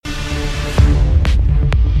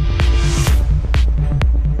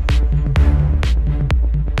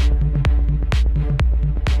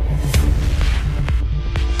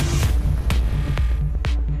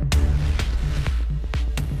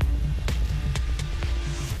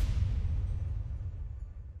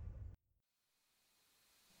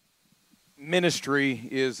ministry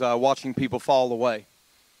is watching people fall away.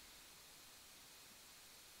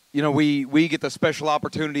 You know, we get the special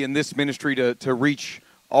opportunity in this ministry to reach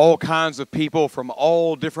all kinds of people from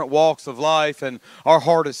all different walks of life, and our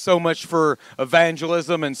heart is so much for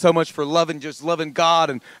evangelism and so much for loving God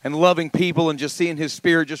and loving people and just seeing His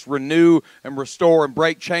Spirit just renew and restore and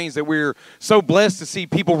break chains, that we're so blessed to see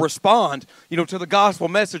people respond, you know, to the gospel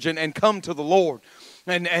message and come to the Lord.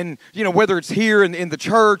 And you know, whether it's here in the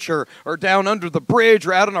church or down under the bridge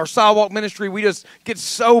or out in our sidewalk ministry, we just get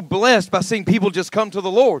so blessed by seeing people just come to the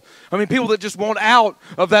Lord. I mean, people that just want out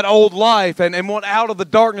of that old life and want out of the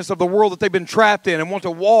darkness of the world that they've been trapped in and want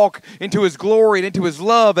to walk into His glory and into His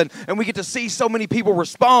love. And we get to see so many people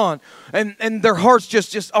respond and their hearts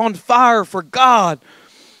just on fire for God.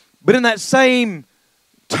 But in that same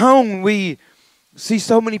tone, we see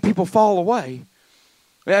so many people fall away.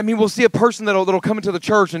 I mean, we'll see a person that'll come into the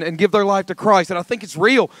church and give their life to Christ, and I think it's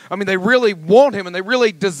real. I mean, they really want Him, and they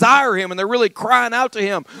really desire Him, and they're really crying out to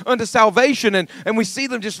Him unto salvation, and we see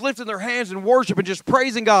them just lifting their hands in worship and just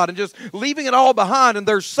praising God and just leaving it all behind, and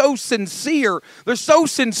they're so sincere. They're so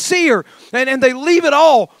sincere, and they leave it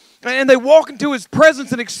all, and they walk into His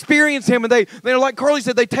presence and experience Him, and they're like Carly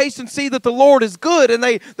said, they taste and see that the Lord is good, and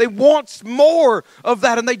they want more of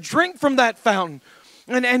that, and they drink from that fountain.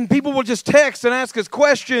 And people will just text and ask us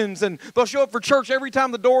questions, and they'll show up for church every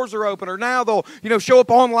time the doors are open, or now they'll, you know, show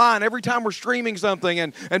up online every time we're streaming something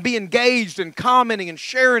and be engaged and commenting and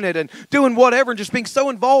sharing it and doing whatever and just being so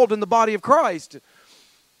involved in the body of Christ.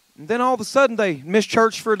 And then all of a sudden they miss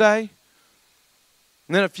church for a day.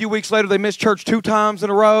 And then a few weeks later they miss church 2 times in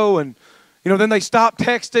a row, and you know, then they stop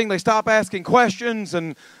texting, they stop asking questions,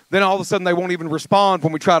 and then all of a sudden they won't even respond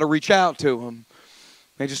when we try to reach out to them.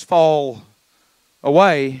 They just fall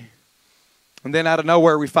away, and then out of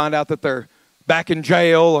nowhere we find out that they're back in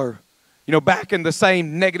jail, or you know, back in the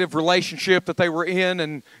same negative relationship that they were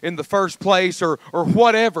in the first place, or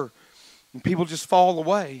whatever, and people just fall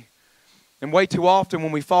away. And way too often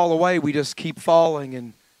when we fall away, we just keep falling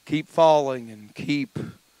and keep falling and keep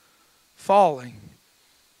falling.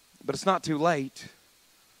 But it's not too late.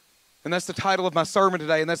 And that's the title of my sermon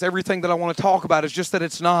today, and that's everything that I want to talk about, is just that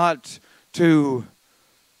it's not too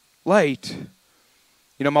late.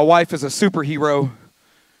 You know, my wife is a superhero.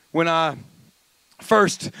 When I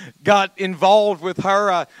first got involved with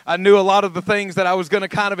her, I knew a lot of the things that I was going to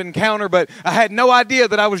kind of encounter, but I had no idea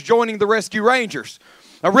that I was joining the Rescue Rangers.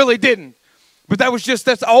 I really didn't. But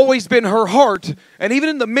that's always been her heart. And even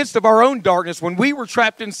in the midst of our own darkness, when we were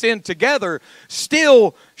trapped in sin together,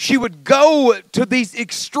 still she would go to these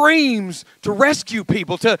extremes to rescue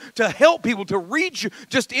people, to help people, to reach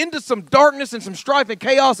just into some darkness and some strife and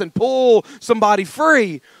chaos and pull somebody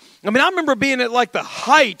free. I mean, I remember being at like the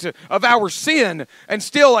height of our sin, and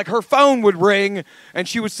still like her phone would ring and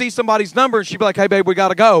she would see somebody's number and she'd be like, "Hey babe, we got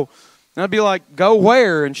to go." And I'd be like, "Go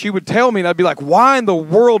where?" And she would tell me, and I'd be like, "Why in the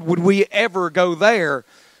world would we ever go there?"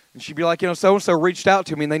 And she'd be like, "You know, so-and-so reached out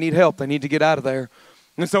to me and they need help. They need to get out of there."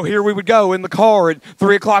 And so here we would go in the car at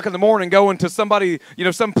 3 o'clock in the morning, going to somebody, you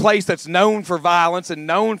know, some place that's known for violence and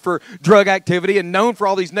known for drug activity and known for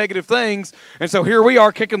all these negative things. And so here we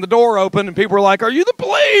are kicking the door open, and people are like, "Are you the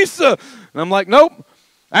police?" And I'm like, "Nope.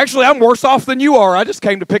 Actually, I'm worse off than you are. I just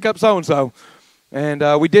came to pick up so-and-so."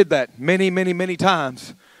 And we did that many, many, many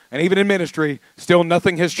times. And even in ministry, still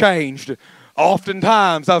nothing has changed.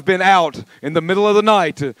 Oftentimes, I've been out in the middle of the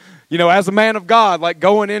night, you know, as a man of God, like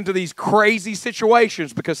going into these crazy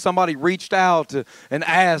situations because somebody reached out and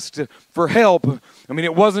asked for help. I mean,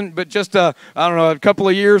 it wasn't but just, a couple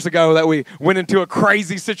of years ago that we went into a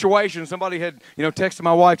crazy situation. Somebody had, you know, texted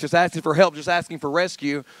my wife just asking for help, just asking for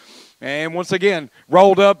rescue. And once again,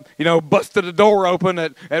 rolled up, you know, busted the door open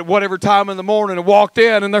at whatever time in the morning and walked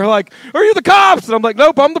in. And they're like, "Are you the cops?" And I'm like,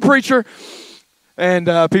 "Nope, I'm the preacher." And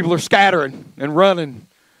people are scattering and running.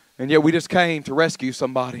 And yet we just came to rescue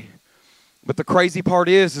somebody. But the crazy part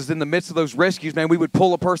is in the midst of those rescues, man, we would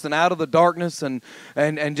pull a person out of the darkness and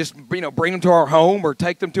just, you know, bring them to our home or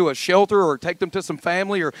take them to a shelter or take them to some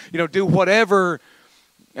family or, you know, do whatever.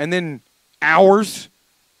 And then hours,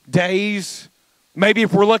 days, maybe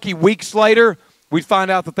if we're lucky, weeks later, we'd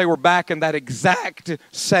find out that they were back in that exact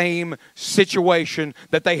same situation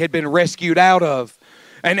that they had been rescued out of.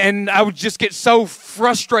 And I would just get so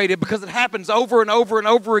frustrated because it happens over and over and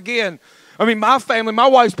over again. I mean, my family, my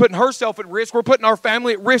wife's putting herself at risk. We're putting our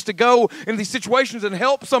family at risk to go into these situations and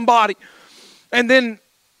help somebody. And then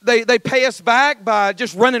they pay us back by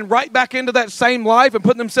just running right back into that same life and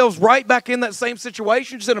putting themselves right back in that same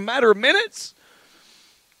situation just in a matter of minutes.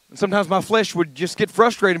 And sometimes my flesh would just get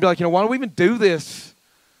frustrated and be like, you know, why do we even do this?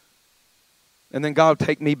 And then God would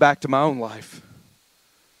take me back to my own life.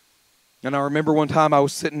 And I remember one time I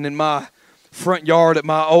was sitting in my front yard at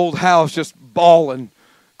my old house just bawling,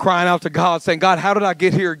 crying out to God, saying, God, how did I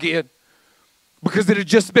get here again? Because it had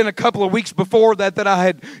just been a couple of weeks before that I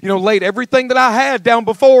had, laid everything that I had down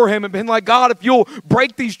before him and been like, God, if you'll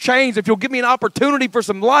break these chains, if you'll give me an opportunity for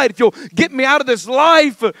some light, if you'll get me out of this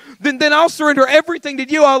life, then I'll surrender everything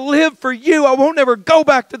to you. I'll live for you. I won't ever go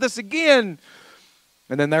back to this again.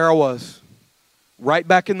 And then there I was, right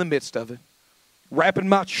back in the midst of it, wrapping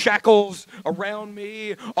my shackles around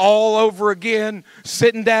me all over again,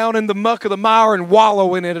 sitting down in the muck of the mire and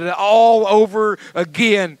wallowing in it all over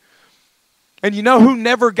again. And you know who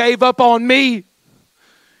never gave up on me?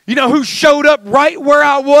 You know who showed up right where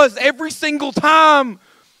I was every single time?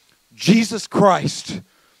 Jesus Christ.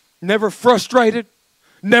 Never frustrated,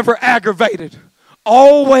 never aggravated,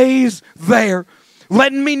 always there,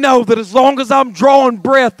 letting me know that as long as I'm drawing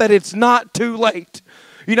breath, that it's not too late.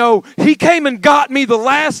 He came and got me the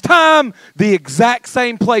last time, the exact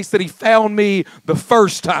same place that he found me the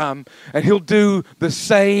first time. And he'll do the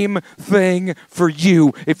same thing for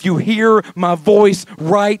you. If you hear my voice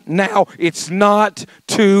right now, it's not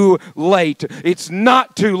too late. It's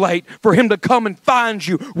not too late for him to come and find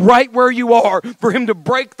you right where you are, for him to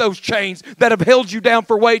break those chains that have held you down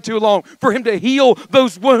for way too long, for him to heal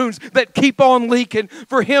those wounds that keep on leaking,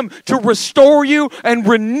 for him to restore you and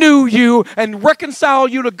renew you and reconcile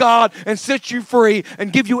you to God and set you free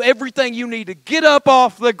and give you everything you need to get up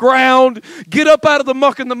off the ground, get up out of the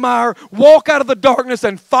muck and the mire, walk out of the darkness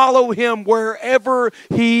and follow him wherever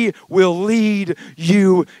he will lead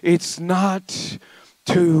you. It's not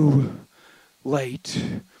too late.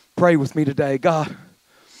 Pray with me today. God,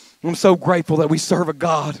 I'm so grateful that we serve a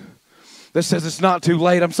God that says it's not too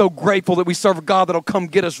late. I'm so grateful that we serve a God that'll come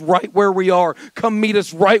get us right where we are, come meet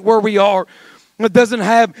us right where we are, that doesn't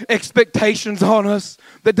have expectations on us,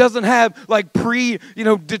 that doesn't have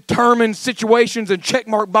determined situations and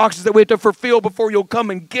checkmark boxes that we have to fulfill before you'll come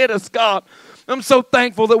and get us, God. I'm so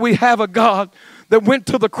thankful that we have a God that went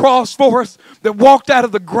to the cross for us, that walked out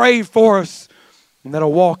of the grave for us, and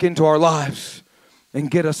that'll walk into our lives and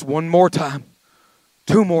get us one more time,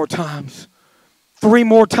 2 more times, 3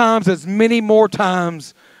 more times, as many more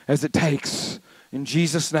times as it takes. In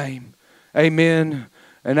Jesus' name, amen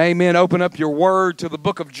and amen. Open up your word to the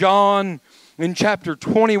book of John in chapter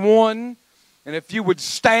 21. And if you would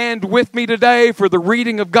stand with me today for the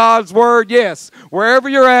reading of God's word, yes, wherever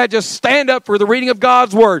you're at, just stand up for the reading of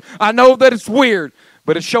God's word. I know that it's weird,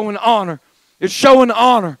 but it's showing honor. It's showing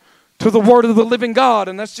honor to the word of the living God,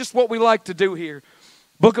 and that's just what we like to do here.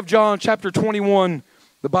 Book of John, chapter 21,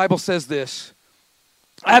 the Bible says this.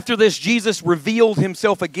 After this, Jesus revealed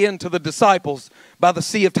himself again to the disciples by the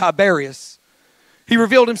Sea of Tiberias. He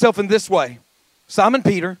revealed himself in this way. Simon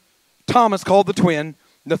Peter, Thomas called the twin,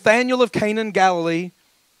 Nathanael of Cana, Galilee,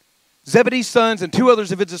 Zebedee's sons, and 2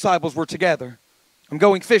 others of his disciples were together. I'm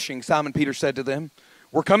going fishing, Simon Peter said to them.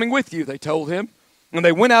 We're coming with you, they told him. And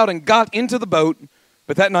they went out and got into the boat,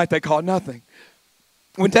 but that night they caught nothing.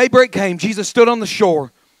 When daybreak came, Jesus stood on the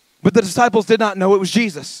shore, but the disciples did not know it was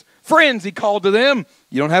Jesus. Friends, he called to them,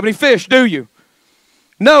 you don't have any fish, do you?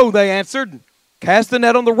 No, they answered. Cast the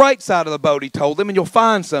net on the right side of the boat, he told them, and you'll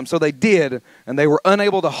find some. So they did, and they were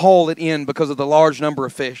unable to haul it in because of the large number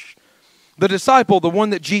of fish. The disciple, the one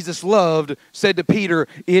that Jesus loved, said to Peter,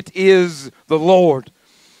 it is the Lord.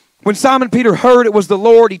 When Simon Peter heard it was the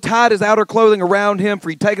Lord, he tied his outer clothing around him, for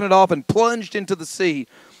he'd taken it off, and plunged into the sea.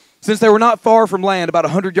 Since they were not far from land, about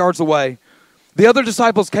 100 yards away, the other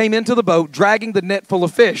disciples came into the boat, dragging the net full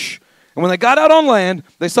of fish. And when they got out on land,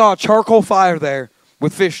 they saw a charcoal fire there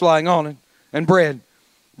with fish lying on it and bread.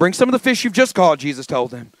 Bring some of the fish you've just caught, Jesus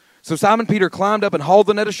told them. So Simon Peter climbed up and hauled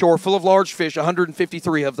the net ashore full of large fish,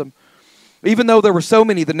 153 of them. Even though there were so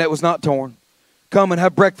many, the net was not torn. Come and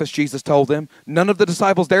have breakfast, Jesus told them. None of the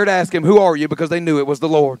disciples dared ask him, who are you? Because they knew it was the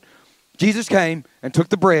Lord. Jesus came and took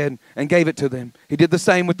the bread and gave it to them. He did the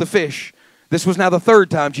same with the fish. This was now the 3rd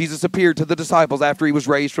time Jesus appeared to the disciples after he was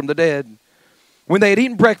raised from the dead. When they had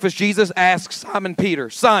eaten breakfast, Jesus asked Simon Peter,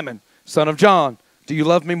 Simon, son of John, do you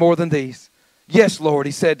love me more than these? Yes, Lord,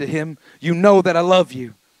 he said to him, you know that I love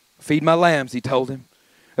you. Feed my lambs, he told him.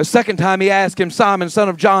 A 2nd time he asked him, Simon, son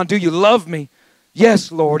of John, do you love me?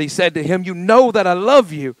 Yes, Lord, he said to him, you know that I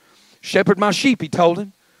love you. Shepherd my sheep, he told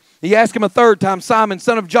him. He asked him a 3rd time, Simon,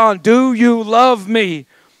 son of John, do you love me?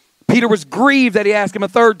 Peter was grieved that he asked him a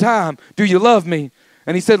 3rd time, do you love me?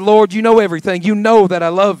 And he said, Lord, you know everything. You know that I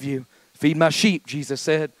love you. Feed my sheep, Jesus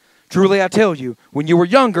said. Truly I tell you, when you were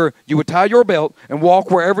younger, you would tie your belt and walk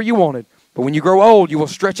wherever you wanted. But when you grow old, you will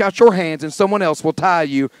stretch out your hands and someone else will tie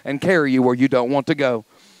you and carry you where you don't want to go.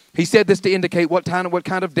 He said this to indicate what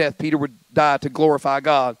kind of death Peter would die to glorify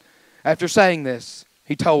God. After saying this,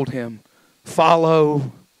 he told him,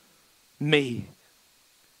 "Follow me."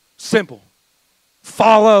 Simple.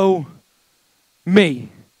 Follow me.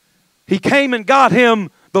 He came and got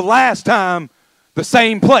him the last time, the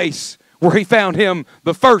same place where he found him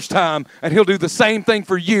the first time, and he'll do the same thing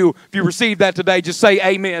for you. If you receive that today, just say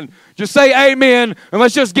amen. Just say amen, and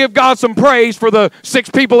let's just give God some praise for the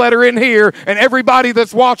 6 people that are in here and everybody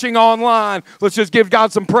that's watching online. Let's just give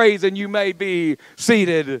God some praise, and you may be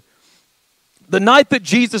seated. The night that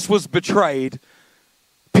Jesus was betrayed,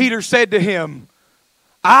 Peter said to him,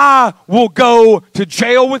 "I will go to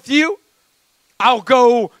jail with you. I'll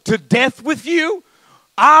go to death with you.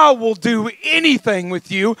 I will do anything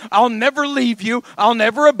with you. I'll never leave you. I'll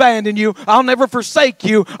never abandon you. I'll never forsake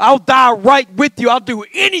you. I'll die right with you. I'll do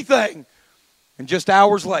anything." And just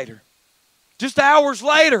hours later,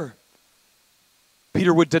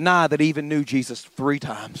 Peter would deny that he even knew Jesus 3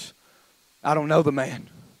 times. "I don't know the man.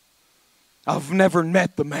 I've never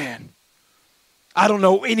met the man. I don't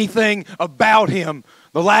know anything about him."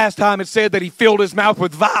 The last time it said that he filled his mouth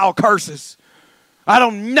with vile curses. "I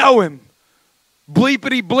don't know him.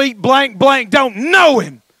 Bleepity bleep blank blank, don't know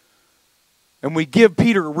him." And we give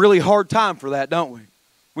Peter a really hard time for that, don't we?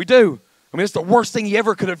 We do. I mean, it's the worst thing he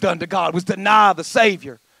ever could have done to God, was deny the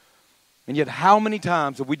Savior. And yet how many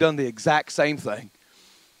times have we done the exact same thing?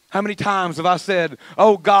 How many times have I said,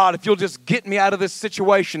 "Oh God, if you'll just get me out of this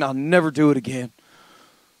situation, I'll never do it again.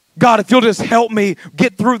 God, if you'll just help me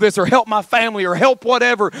get through this, or help my family, or help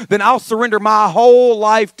whatever, then I'll surrender my whole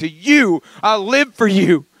life to you. I'll live for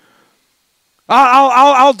you.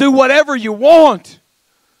 I'll do whatever you want."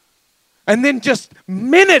 And then just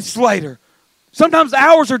minutes later, sometimes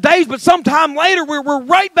hours or days, but sometime later, we're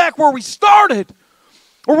right back where we started.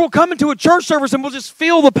 Or we'll come into a church service and we'll just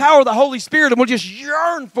feel the power of the Holy Spirit and we'll just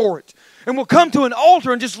yearn for it. And we'll come to an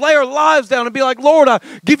altar and just lay our lives down and be like, "Lord, I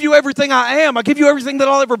give you everything I am. I give you everything that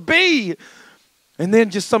I'll ever be." And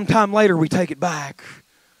then just sometime later, we take it back.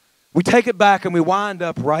 We take it back and we wind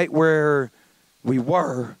up right where we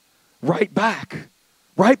were. Right back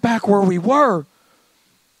where we were.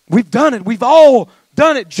 We've done it. We've all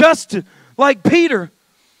done it, just like Peter.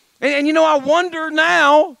 And you know, I wonder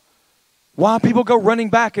now why people go running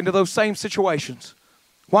back into those same situations.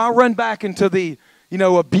 Why run back into the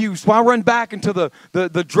abuse? Why run back into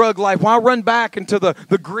the drug life? Why run back into the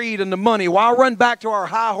greed and the money? Why run back to our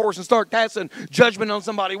high horse and start casting judgment on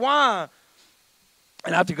somebody? Why?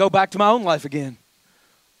 And I have to go back to my own life again.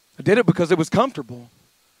 I did it because it was comfortable.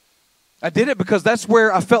 I did it because that's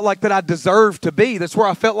where I felt like that I deserved to be. That's where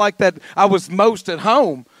I felt like that I was most at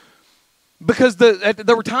home. Because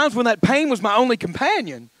there were times when that pain was my only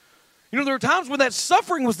companion. There were times when that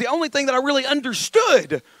suffering was the only thing that I really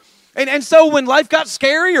understood. And so when life got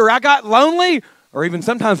scary, or I got lonely, or even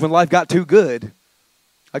sometimes when life got too good,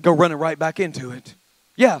 I'd go running right back into it.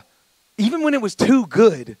 Yeah, even when it was too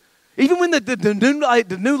good. Even when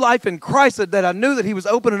the new life in Christ that I knew that He was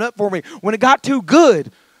opening up for me, when it got too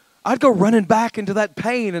good, I'd go running back into that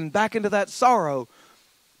pain and back into that sorrow,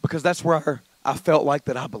 because that's where I felt like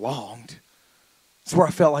that I belonged. It's where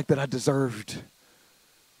I felt like that I deserved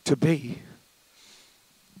to be.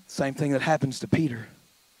 Same thing that happens to Peter.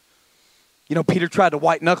 Peter tried to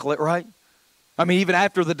white knuckle it, right? I mean, even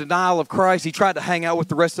after the denial of Christ, he tried to hang out with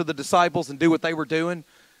the rest of the disciples and do what they were doing,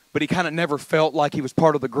 but he kind of never felt like he was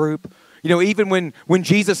part of the group. Even when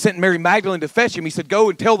Jesus sent Mary Magdalene to fetch him, he said,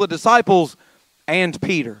 "Go and tell the disciples and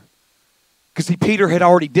Peter." Because Peter had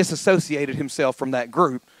already disassociated himself from that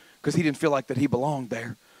group because he didn't feel like that he belonged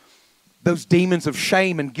there. Those demons of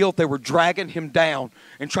shame and guilt, they were dragging him down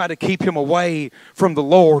and trying to keep him away from the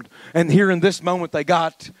Lord. And here in this moment, they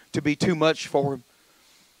got to be too much for him.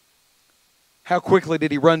 How quickly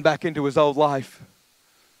did he run back into his old life?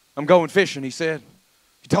 "I'm going fishing," he said.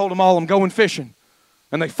 He told them all, "I'm going fishing."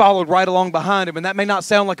 And they followed right along behind him. And that may not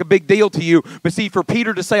sound like a big deal to you, but see, for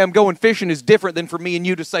Peter to say, "I'm going fishing," is different than for me and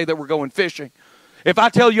you to say that we're going fishing. If I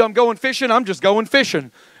tell you I'm going fishing, I'm just going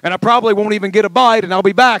fishing. And I probably won't even get a bite, and I'll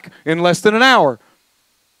be back in less than an hour.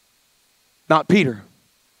 Not Peter.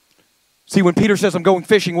 See, when Peter says I'm going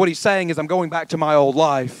fishing, what he's saying is I'm going back to my old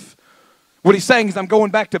life. What he's saying is I'm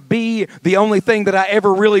going back to be the only thing that I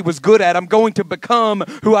ever really was good at. I'm going to become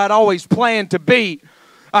who I'd always planned to be.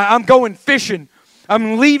 I'm going fishing.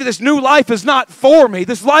 I'm leaving. This new life is not for me.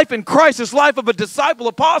 This life in Christ, this life of a disciple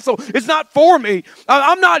apostle, is not for me.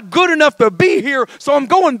 I'm not good enough to be here, so I'm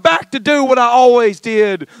going back to do what I always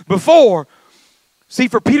did before. See,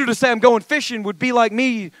 for Peter to say I'm going fishing would be like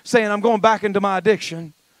me saying I'm going back into my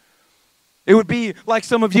addiction. It would be like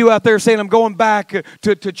some of you out there saying, I'm going back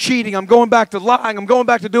to cheating. I'm going back to lying. I'm going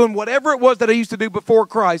back to doing whatever it was that I used to do before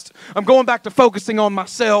Christ. I'm going back to focusing on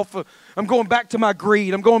myself. I'm going back to my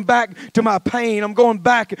greed. I'm going back to my pain. I'm going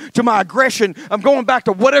back to my aggression. I'm going back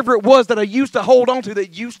to whatever it was that I used to hold on to that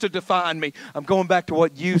used to define me. I'm going back to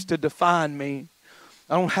what used to define me.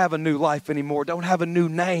 I don't have a new life anymore. Don't have a new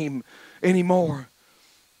name anymore.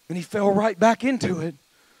 And he fell right back into it.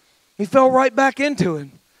 He fell right back into it.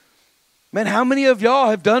 Man, how many of y'all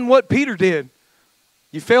have done what Peter did?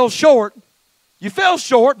 You fell short. You fell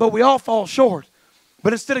short, but we all fall short.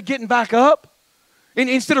 But instead of getting back up, and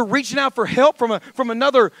instead of reaching out for help from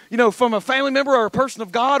another, from a family member or a person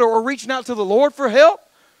of God, or reaching out to the Lord for help,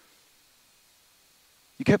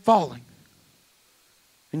 you kept falling.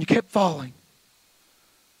 And you kept falling.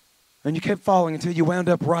 And you kept falling until you wound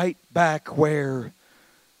up right back where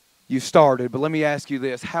you started. But let me ask you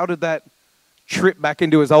this. How did that trip back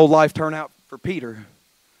into his old life turn out for Peter?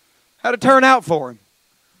 How did it turn out for him?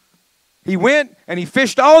 He went and he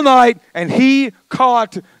fished all night and he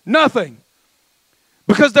caught nothing.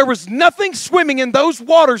 Because there was nothing swimming in those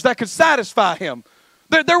waters that could satisfy him.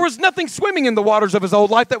 There was nothing swimming in the waters of his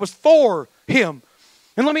old life that was for him.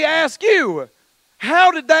 And let me ask you,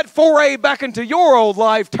 how did that foray back into your old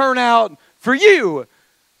life turn out for you?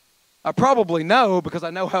 I probably know, because I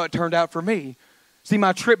know how it turned out for me. See,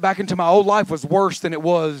 my trip back into my old life was worse than it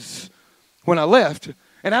was when I left.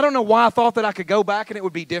 And I don't know why I thought that I could go back and it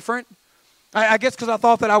would be different. I guess because I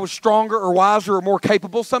thought that I was stronger or wiser or more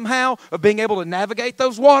capable somehow of being able to navigate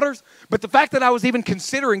those waters. But the fact that I was even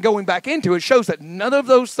considering going back into it shows that none of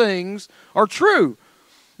those things are true.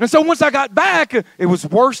 And so once I got back, it was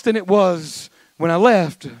worse than it was when I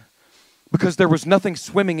left, because there was nothing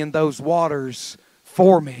swimming in those waters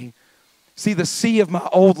for me. See, the sea of my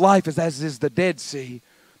old life is as is the Dead Sea.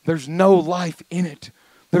 There's no life in it.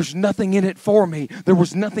 There's nothing in it for me. There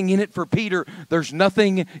was nothing in it for Peter. There's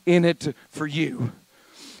nothing in it for you.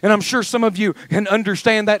 And I'm sure some of you can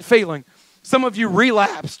understand that feeling. Some of you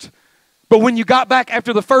relapsed. But when you got back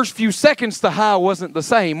after the first few seconds, the high wasn't the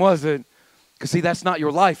same, was it? Because see, that's not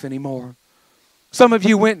your life anymore. Some of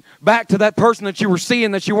you went back to that person that you were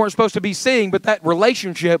seeing that you weren't supposed to be seeing, but that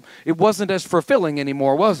relationship, it wasn't as fulfilling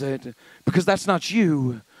anymore, was it? Because that's not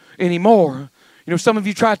you anymore. Some of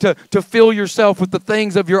you tried to fill yourself with the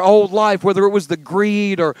things of your old life, whether it was the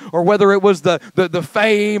greed or whether it was the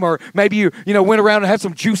fame, or maybe you went around and had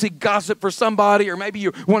some juicy gossip for somebody, or maybe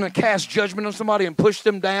you want to cast judgment on somebody and push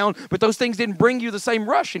them down. But those things didn't bring you the same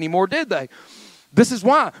rush anymore, did they? This is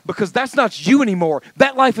why, because that's not you anymore.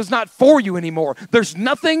 That life is not for you anymore. There's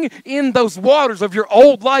nothing in those waters of your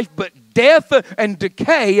old life but death and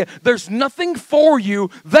decay. There's nothing for you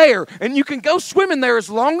there. And you can go swimming there as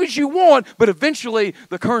long as you want, but eventually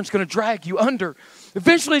the current's going to drag you under.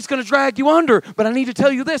 Eventually it's going to drag you under. But I need to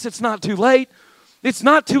tell you this, it's not too late. It's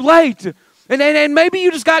not too late. And maybe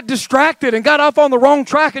you just got distracted and got off on the wrong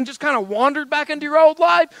track and just kind of wandered back into your old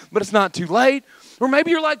life, but it's not too late. Or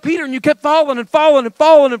maybe you're like Peter and you kept falling and falling and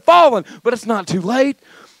falling and falling, but it's not too late.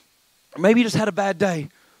 Or maybe you just had a bad day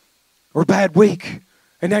or a bad week,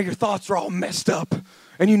 and now your thoughts are all messed up,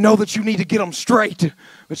 and you know that you need to get them straight.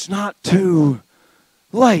 It's not too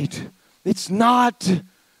late. It's not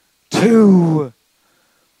too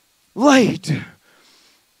late.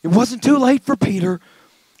 It wasn't too late for Peter,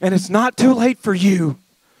 and it's not too late for you.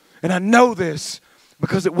 And I know this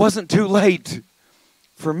because it wasn't too late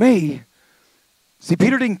for me. See,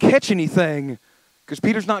 Peter didn't catch anything because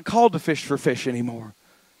Peter's not called to fish for fish anymore.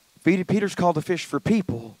 Peter's called to fish for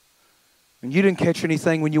people. And you didn't catch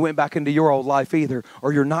anything when you went back into your old life either,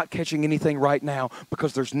 or you're not catching anything right now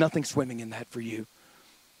because there's nothing swimming in that for you.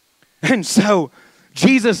 And so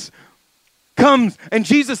Jesus comes and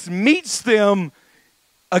Jesus meets them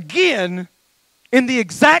again in the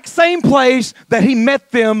exact same place that he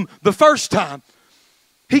met them the first time.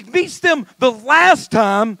 He meets them the last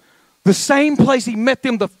time, the same place he met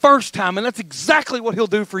them the first time, and that's exactly what he'll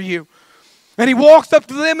do for you. And he walks up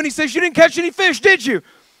to them and he says, you didn't catch any fish, did you?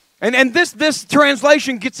 And this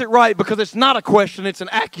translation gets it right because it's not a question, it's an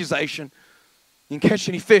accusation. You didn't catch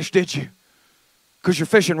any fish, did you? Because you're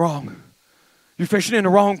fishing wrong. You're fishing in the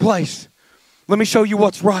wrong place. Let me show you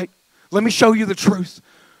what's right. Let me show you the truth.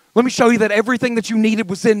 Let me show you that everything that you needed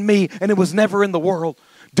was in me and it was never in the world.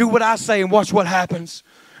 Do what I say and watch what happens.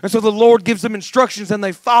 And so the Lord gives them instructions and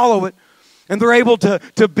they follow it. And they're able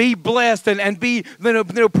to be blessed and be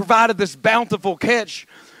provided this bountiful catch.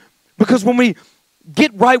 Because when we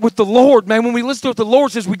get right with the Lord, man, when we listen to what the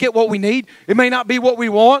Lord says, we get what we need. It may not be what we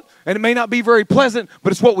want and it may not be very pleasant,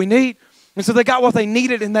 but it's what we need. And so they got what they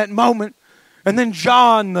needed in that moment. And then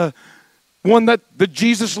John, the one that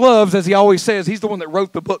Jesus loves, as he always says. He's the one that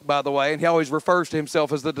wrote the book, by the way, and he always refers to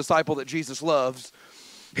himself as the disciple that Jesus loves.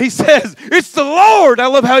 He says, it's the Lord. I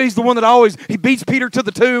love how he's the one that he beats Peter to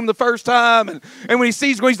the tomb the first time. And when he's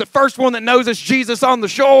the first one that knows it's Jesus on the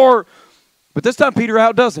shore. But this time Peter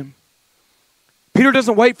outdoes him. Peter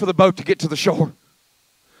doesn't wait for the boat to get to the shore.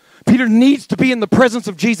 Peter needs to be in the presence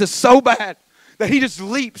of Jesus so bad that he just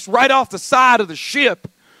leaps right off the side of the ship.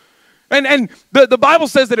 And the Bible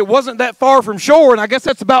says that it wasn't that far from shore, and I guess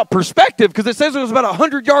that's about perspective, because it says it was about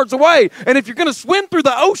 100 yards away. And if you're going to swim through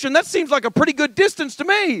the ocean, that seems like a pretty good distance to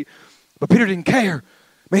me. But Peter didn't care.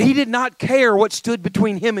 Man, he did not care what stood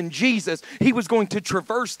between him and Jesus. He was going to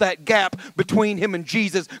traverse that gap between him and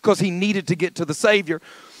Jesus because he needed to get to the Savior.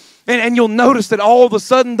 And you'll notice that all of a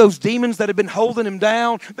sudden those demons that had been holding him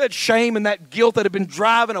down, that shame and that guilt that had been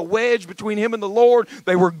driving a wedge between him and the Lord,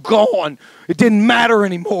 they were gone. It didn't matter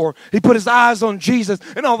anymore. He put his eyes on Jesus,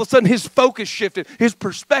 and all of a sudden his focus shifted, his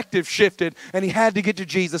perspective shifted, and he had to get to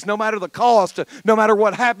Jesus no matter the cost, no matter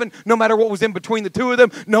what happened, no matter what was in between the two of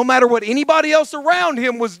them, no matter what anybody else around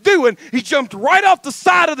him was doing. He jumped right off the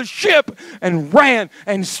side of the ship and ran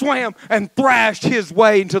and swam and thrashed his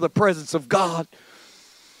way into the presence of God.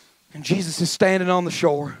 And Jesus is standing on the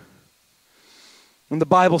shore. And the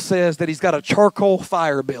Bible says that he's got a charcoal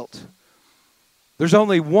fire built. There's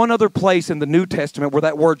only one other place in the New Testament where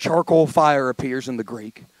that word charcoal fire appears in the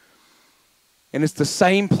Greek. And it's the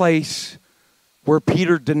same place where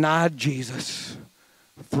Peter denied Jesus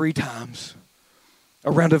 3 times.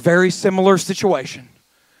 Around a very similar situation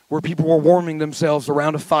where people were warming themselves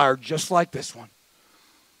around a fire just like this one.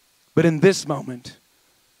 But in this moment,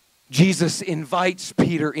 Jesus invites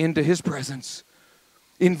Peter into his presence,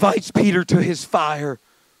 invites Peter to his fire,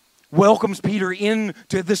 welcomes Peter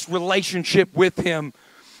into this relationship with him,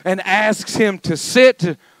 and asks him to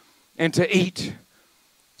sit and to eat.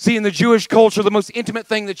 See, in the Jewish culture, the most intimate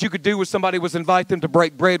thing that you could do with somebody was invite them to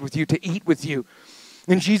break bread with you, to eat with you.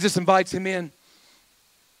 And Jesus invites him in.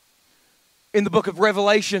 In the book of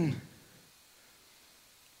Revelation,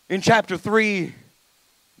 in chapter 3,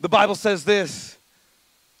 the Bible says this: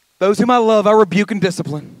 those whom I love, I rebuke and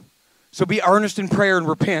discipline. So be earnest in prayer and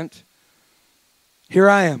repent. Here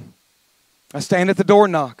I am. I stand at the door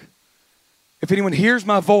and knock. If anyone hears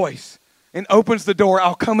my voice and opens the door,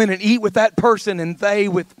 I'll come in and eat with that person and they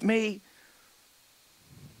with me.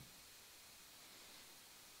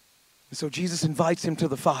 And so Jesus invites him to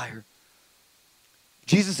the fire.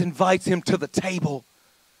 Jesus invites him to the table.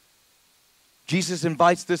 Jesus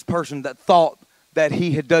invites this person that thought that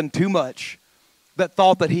he had done too much, that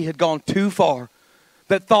thought that he had gone too far,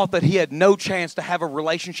 that thought that he had no chance to have a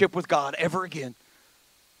relationship with God ever again.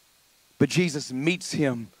 But Jesus meets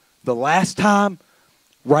him the last time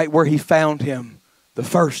right where he found him the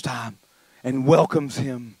first time and welcomes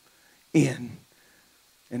him in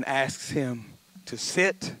and asks him to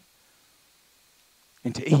sit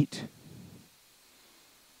and to eat.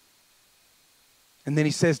 And then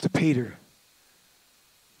he says to Peter,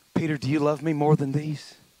 Peter, do you love me more than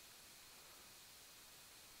these?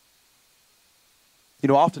 You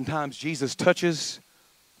know, oftentimes Jesus touches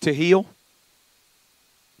to heal.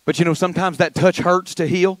 But you know, sometimes that touch hurts to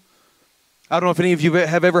heal. I don't know if any of you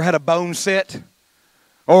have ever had a bone set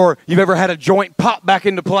or you've ever had a joint pop back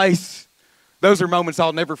into place. Those are moments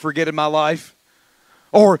I'll never forget in my life.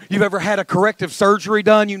 Or you've ever had a corrective surgery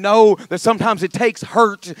done. You know that sometimes it takes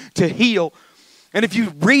hurt to heal. And if you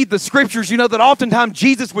read the scriptures, you know that oftentimes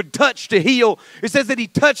Jesus would touch to heal. It says that he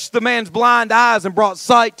touched the man's blind eyes and brought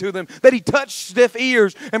sight to them. That he touched stiff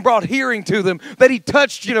ears and brought hearing to them. That he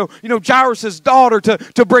touched, Jairus' daughter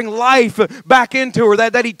to bring life back into her.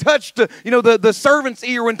 That he touched, the servant's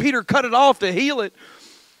ear when Peter cut it off to heal it.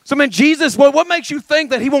 So, man, Jesus, what makes you think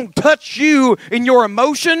that he won't touch you in your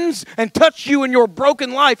emotions and touch you in your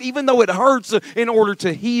broken life, even though it hurts, in order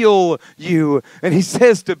to heal you? And he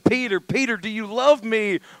says to Peter, Peter, do you love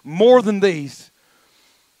me more than these?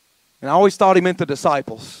 And I always thought he meant the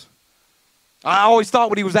disciples. I always thought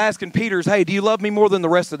what he was asking Peter is, hey, do you love me more than the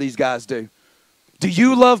rest of these guys do? Do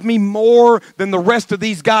you love me more than the rest of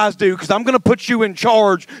these guys do? Because I'm going to put you in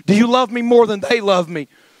charge. Do you love me more than they love me?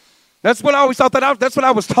 That's what I always thought, that's what I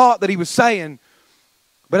was taught that he was saying.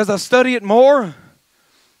 But as I study it more,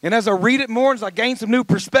 and as I read it more, as I gain some new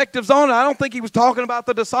perspectives on it, I don't think he was talking about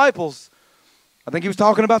the disciples. I think he was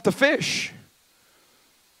talking about the fish.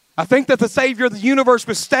 I think that the Savior of the universe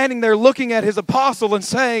was standing there looking at his apostle and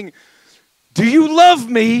saying, do you love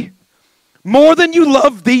me more than you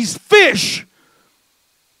love these fish?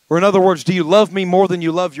 Or in other words, do you love me more than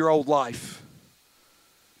you love your old life?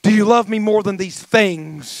 Do you love me more than these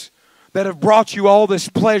things that have brought you all this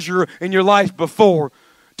pleasure in your life before?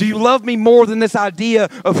 Do you love me more than this idea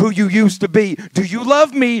of who you used to be? Do you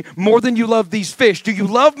love me more than you love these fish? Do you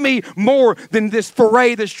love me more than this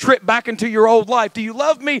foray, this trip back into your old life? Do you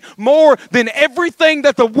love me more than everything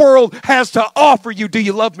that the world has to offer you? Do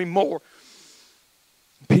you love me more?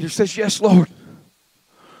 Peter says, yes, Lord.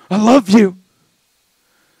 I love you.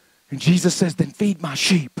 And Jesus says, then feed my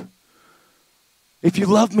sheep. If you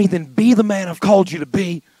love me, then be the man I've called you to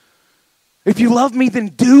be. If you love me, then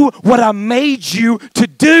do what I made you to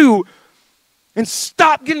do. And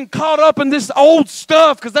stop getting caught up in this old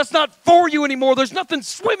stuff, because that's not for you anymore. There's nothing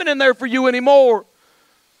swimming in there for you anymore.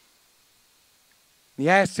 He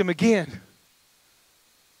asked him again,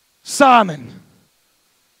 Simon,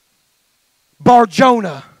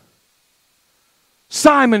 Bar-Jonah,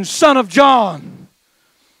 Simon, son of John.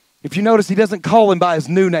 If you notice, he doesn't call him by his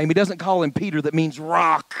new name. He doesn't call him Peter, that means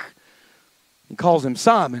rock. He calls him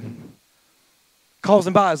Simon. Calls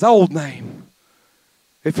him by his old name.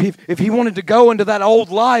 If he wanted to go into that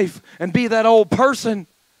old life and be that old person,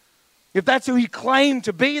 if that's who he claimed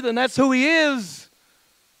to be, then that's who he is.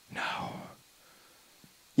 No.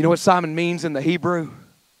 You know what Simon means in the Hebrew?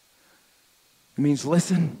 It means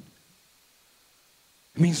listen.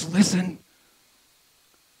 It means listen.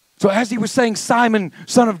 So as he was saying Simon,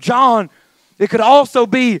 son of John, it could also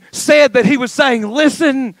be said that he was saying,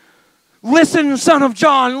 listen, listen, son of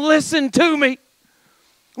John, listen to me.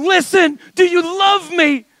 Listen, do you love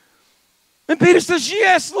me? And Peter says,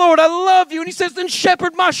 yes, Lord, I love you. And he says, then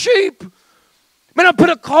shepherd my sheep. Man, I put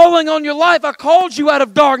a calling on your life. I called you out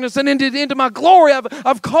of darkness and into my glory.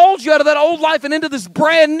 I've called you out of that old life and into this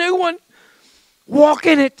brand new one. Walk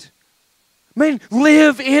in it. Man,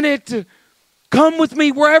 live in it. Come with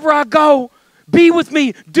me wherever I go. Be with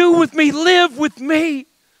me. Do with me. Live with me.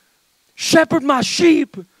 Shepherd my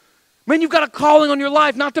sheep. Man, you've got a calling on your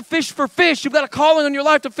life not to fish for fish. You've got a calling on your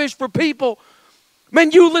life to fish for people. Man,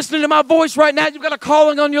 you listening to my voice right now, you've got a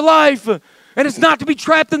calling on your life. And it's not to be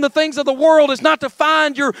trapped in the things of the world. It's not to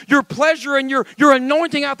find your pleasure and your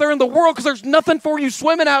anointing out there in the world, because there's nothing for you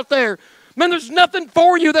swimming out there. Man, there's nothing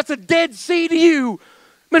for you that's a dead sea to you.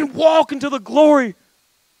 Man, walk into the glory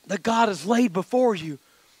that God has laid before you.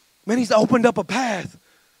 Man, He's opened up a path.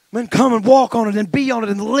 Man, come and walk on it and be on it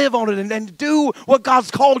and live on it and do what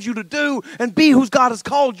God's called you to do and be who God has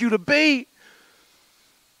called you to be.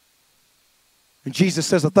 And Jesus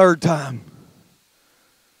says a third time,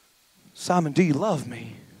 Simon, do you love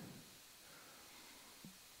me?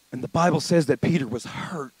 And the Bible says that Peter was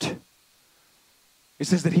hurt. It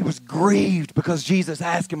says that he was grieved because Jesus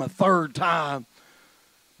asked him a third time.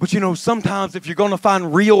 But you know, sometimes if you're going to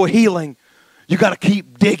find real healing, you got to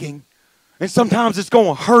keep digging. And sometimes it's going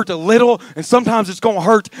to hurt a little, and sometimes it's going to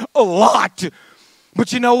hurt a lot.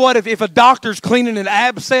 But you know what? If a doctor's cleaning an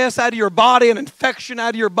abscess out of your body, an infection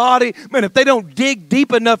out of your body, man, if they don't dig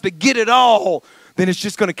deep enough to get it all, then it's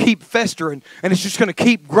just going to keep festering, and it's just going to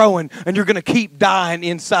keep growing, and you're going to keep dying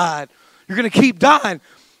inside. You're going to keep dying.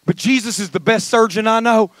 But Jesus is the best surgeon I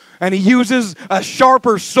know, and He uses a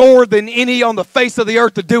sharper sword than any on the face of the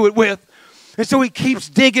earth to do it with. And so He keeps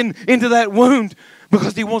digging into that wound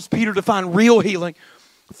because He wants Peter to find real healing.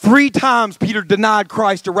 3 times Peter denied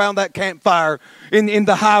Christ around that campfire in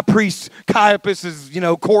the high priest Caiaphas'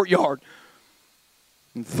 courtyard.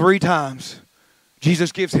 And 3 times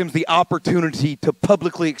Jesus gives him the opportunity to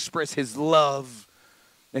publicly express His love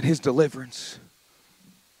and His deliverance.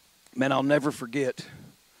 Man, I'll never forget.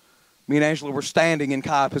 Me and Angela were standing in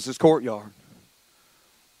Caiaphas' courtyard.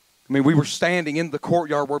 I mean, we were standing in the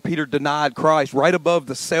courtyard where Peter denied Christ, right above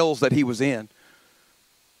the cells that he was in.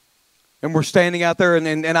 And we're standing out there,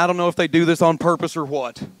 and I don't know if they do this on purpose or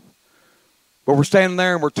what. But we're standing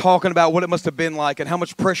there, and we're talking about what it must have been like and how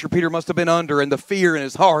much pressure Peter must have been under and the fear in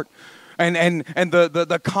his heart and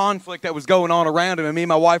the conflict that was going on around him. And me and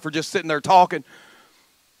my wife were just sitting there talking.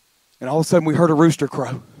 And all of a sudden, we heard a rooster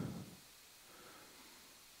crow.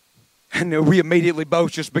 And we immediately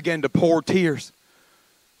both just began to pour tears.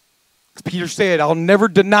 Peter said, I'll never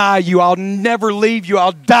deny you. I'll never leave you.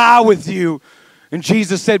 I'll die with you. And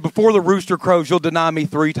Jesus said, before the rooster crows, you'll deny me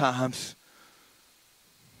 3 times.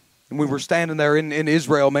 And we were standing there in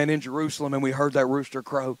Israel, man, in Jerusalem, and we heard that rooster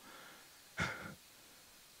crow.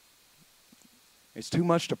 It's too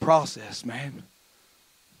much to process, man.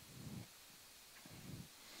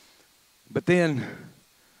 But then,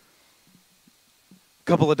 a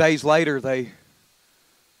couple of days later, they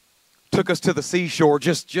took us to the seashore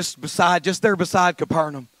just there beside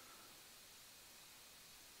Capernaum.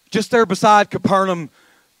 Just there beside Capernaum,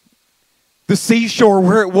 the seashore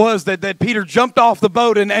where it was that Peter jumped off the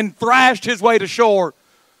boat and thrashed his way to shore.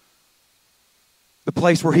 The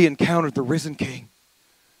place where he encountered the risen King.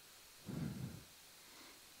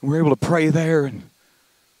 And we're able to pray there and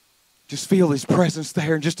just feel His presence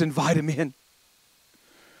there and just invite Him in.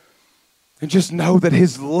 And just know that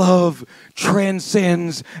His love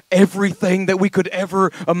transcends everything that we could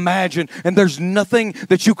ever imagine. And there's nothing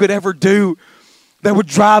that you could ever do that would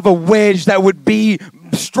drive a wedge that would be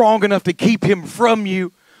strong enough to keep Him from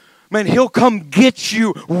you. Man, He'll come get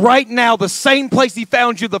you right now, the same place He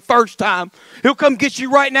found you the first time. He'll come get you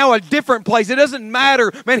right now, a different place. It doesn't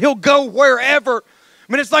matter. Man, He'll go wherever.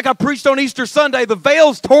 I mean, it's like I preached on Easter Sunday. The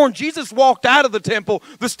veil's torn. Jesus walked out of the temple.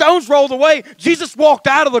 The stones rolled away. Jesus walked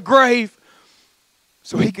out of the grave.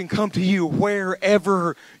 So He can come to you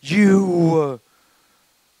wherever you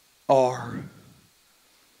are.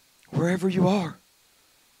 Wherever you are.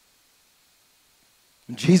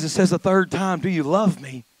 And Jesus says a third time, do you love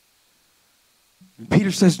me? And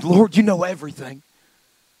Peter says, Lord, you know everything.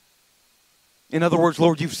 In other words,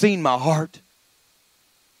 Lord, you've seen my heart.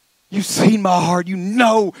 You've seen my heart. You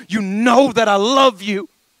know that I love you.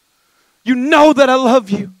 You know that I love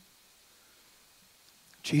you.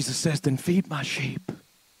 Jesus says, then feed my sheep.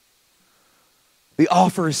 The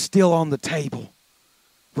offer is still on the table.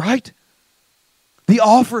 Right? The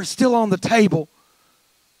offer is still on the table.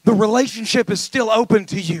 The relationship is still open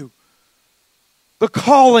to you. The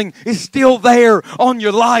calling is still there on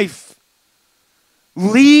your life.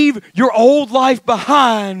 Leave your old life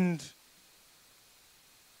behind.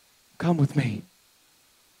 Come with me.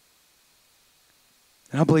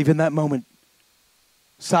 And I believe in that moment,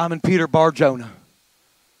 Simon Peter Bar-Jonah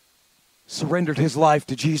surrendered his life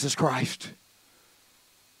to Jesus Christ.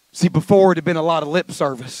 See, before it had been a lot of lip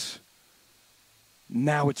service.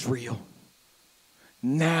 Now it's real.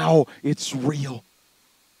 Now it's real.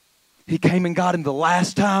 He came and got him the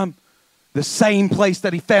last time, the same place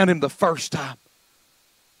that he found him the first time.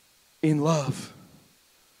 In love.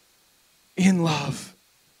 In love.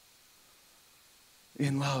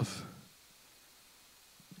 In love.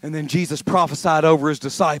 And then Jesus prophesied over His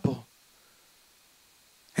disciple.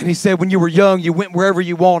 And He said, when you were young, you went wherever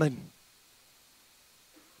you wanted.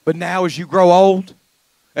 But now as you grow old,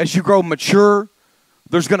 as you grow mature,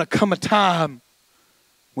 there's going to come a time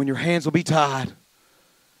when your hands will be tied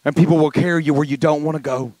and people will carry you where you don't want to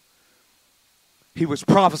go. He was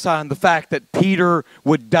prophesying the fact that Peter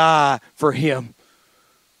would die for Him.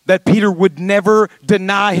 That Peter would never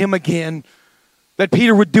deny Him again. That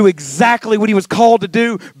Peter would do exactly what he was called to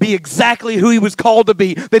do, be exactly who he was called to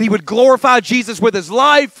be. That he would glorify Jesus with his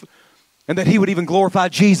life, and that he would even glorify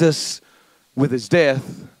Jesus with his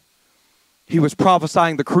death. He was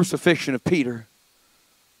prophesying the crucifixion of Peter,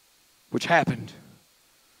 which happened.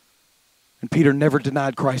 And Peter never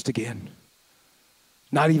denied Christ again.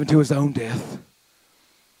 Not even to his own death.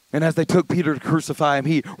 And as they took Peter to crucify him,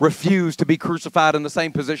 he refused to be crucified in the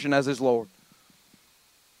same position as his Lord.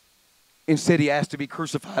 Instead, he asked to be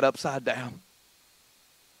crucified upside down.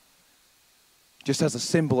 Just as a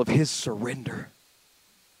symbol of his surrender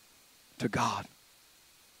to God.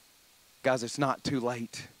 Guys, it's not too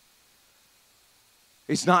late.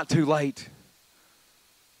 It's not too late.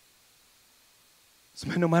 So,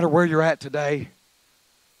 man, no matter where you're at today,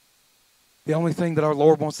 the only thing that our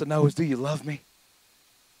Lord wants to know is, do you love me?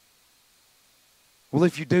 Well,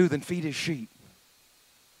 if you do, then feed His sheep.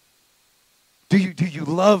 Do you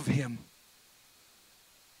love Him?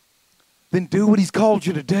 Then do what He's called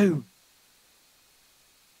you to do.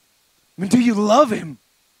 I mean, do you love Him?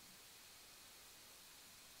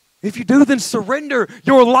 If you do, then surrender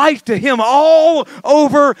your life to Him all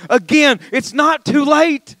over again. It's not too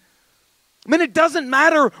late. I mean, it doesn't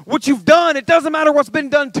matter what you've done. It doesn't matter what's been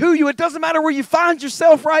done to you. It doesn't matter where you find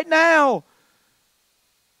yourself right now.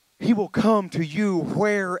 He will come to you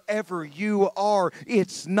wherever you are.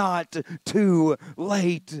 It's not too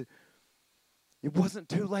late. It wasn't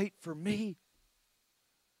too late for me.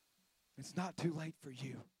 It's not too late for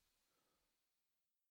you.